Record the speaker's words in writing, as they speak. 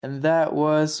And that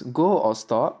was Go or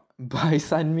Stop by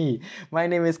Sunmi. My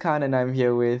name is Khan and I'm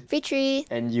here with favourtie.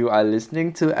 and you are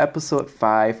listening to episode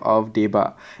 5 of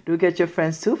Daebak. Do get your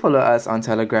friends to follow us on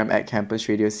Telegram at Campus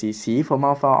Radio CC for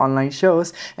more of our online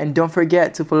shows. And don't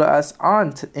forget to follow us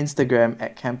on Instagram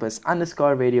at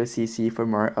campus_radio CC for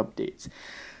more updates.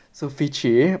 So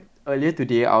Fitri, earlier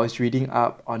today I was reading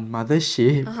up on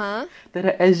Mothership that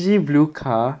an SG Blue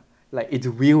car, like its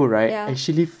wheel, right, Yeah.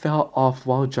 actually fell off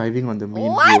while driving on the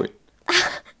main What? road.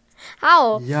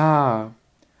 How? Yeah.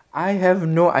 I have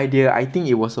no idea. I think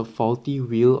it was a faulty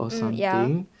wheel or something.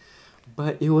 Yeah.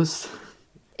 But it was...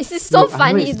 This is so Look, I know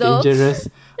funny it's though. dangerous,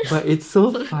 but it's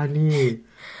so funny.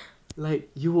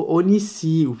 Like, you will only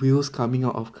see wheels coming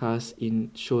out of cars in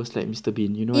shows like Mr.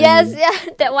 Bean, you know what I Yes, mean?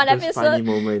 yeah, that one Those episode. funny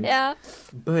moments. Yeah.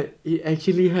 But it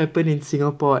actually happened in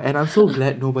Singapore, and I'm so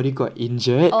glad nobody got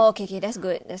injured. Oh, okay, that's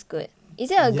good. That's good. Is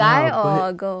it a Yeah, guy or but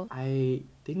a girl? I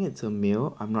think it's a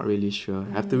male. I'm not really sure.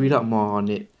 I have to read up more on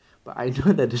it. But I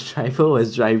know that the driver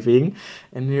was driving,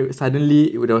 and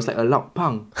suddenly there was like a loud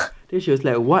pang. Then she was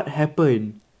like, "What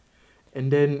happened?" And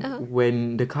then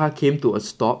when the car came to a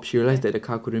stop, she realized that the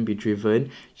car couldn't be driven.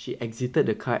 She exited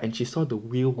the car and she saw the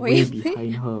wheel way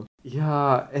behind her.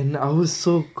 Yeah, and I was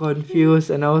so confused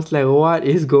and I was like, what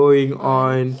is going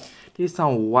on? This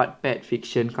sound Wattpad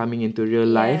fiction coming into real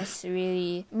life. Yes,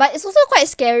 really. But it's also quite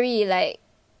scary. Like,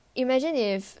 imagine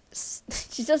if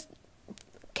she's just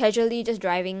casually just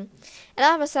driving, and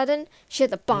all of a sudden she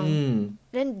had a bang.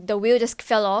 Then the wheel just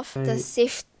fell off. It's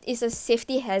a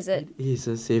safety hazard. It is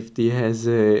a safety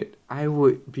hazard. I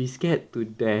would be scared to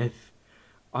death.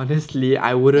 Honestly,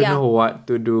 I wouldn't know what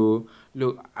to do.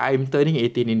 Look, I'm turning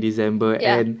 18 in December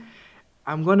and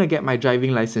I'm gonna get my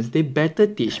driving license. They better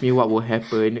teach me what will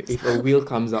happen if a wheel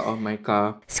comes out of my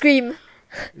car. Scream.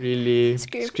 Really?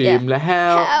 Yeah. Like,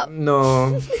 help. Help.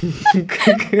 No.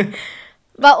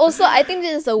 But also, I think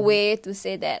this is a way to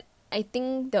say that I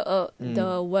think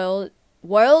the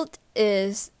world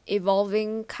is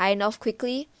evolving kind of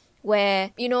quickly. Where,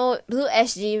 you know, Blue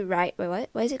SG, right? Wait,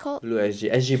 what is it called? Blue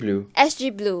SG. SG Blue.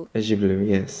 SG Blue SG Blue,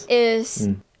 yes. is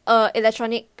a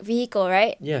electronic vehicle,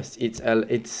 right? Yes, it's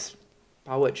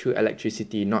powered through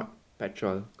electricity, not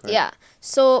petrol. Correct? Yeah.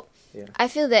 So I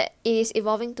feel that it is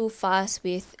evolving too fast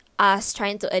with us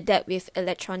trying to adapt with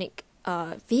electronic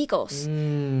vehicles.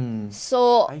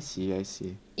 So I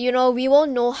see. you know, we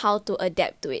won't know how to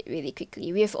adapt to it really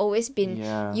quickly. We have always been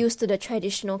used to the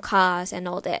traditional cars and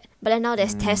all that. But then now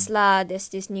there's Tesla, there's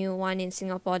this new one in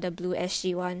Singapore, the Blue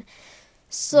SG one.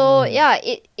 So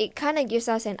it kind of gives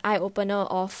us an eye-opener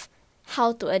of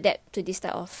how to adapt to this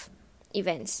type of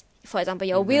events. For example,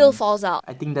 your wheel falls out.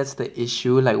 I think that's the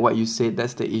issue, like what you said,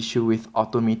 that's the issue with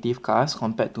automotive cars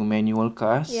compared to manual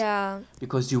cars. Yeah.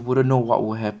 Because you wouldn't know what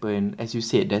will happen. As you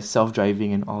said, there's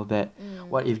self-driving and all that.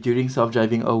 What if during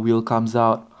self-driving a wheel comes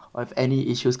out? Or if any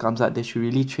issues comes out, they should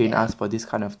really train us for this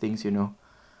kind of things, you know.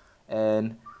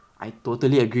 And I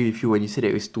totally agree with you when you said that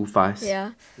it was too fast.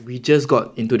 Yeah. We just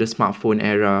got into the smartphone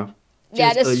era.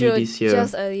 That's true. This year.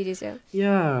 Just early this year.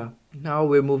 Yeah. Now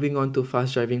we're moving on to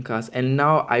fast driving cars. And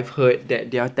now I've heard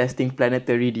that they are testing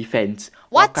planetary defense.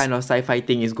 What kind of sci-fi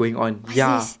thing is going on? What's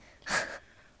this?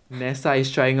 NASA is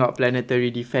trying out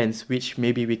planetary defense, which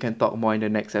maybe we can talk more in the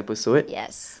next episode.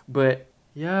 Yes. But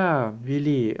yeah,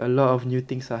 really, a lot of new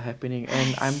things are happening.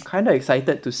 And I'm kind of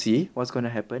excited to see what's going to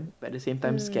happen. But at the same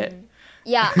time, scared.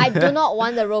 Yeah, I do not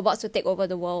want the robots to take over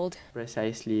the world.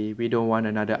 Precisely. We don't want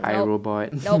another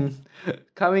iRobot. Nope.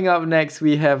 Coming up next,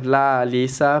 we have La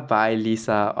Lisa by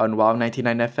Lisa on Wow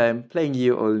 99 FM, playing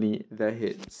you only the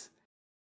hits.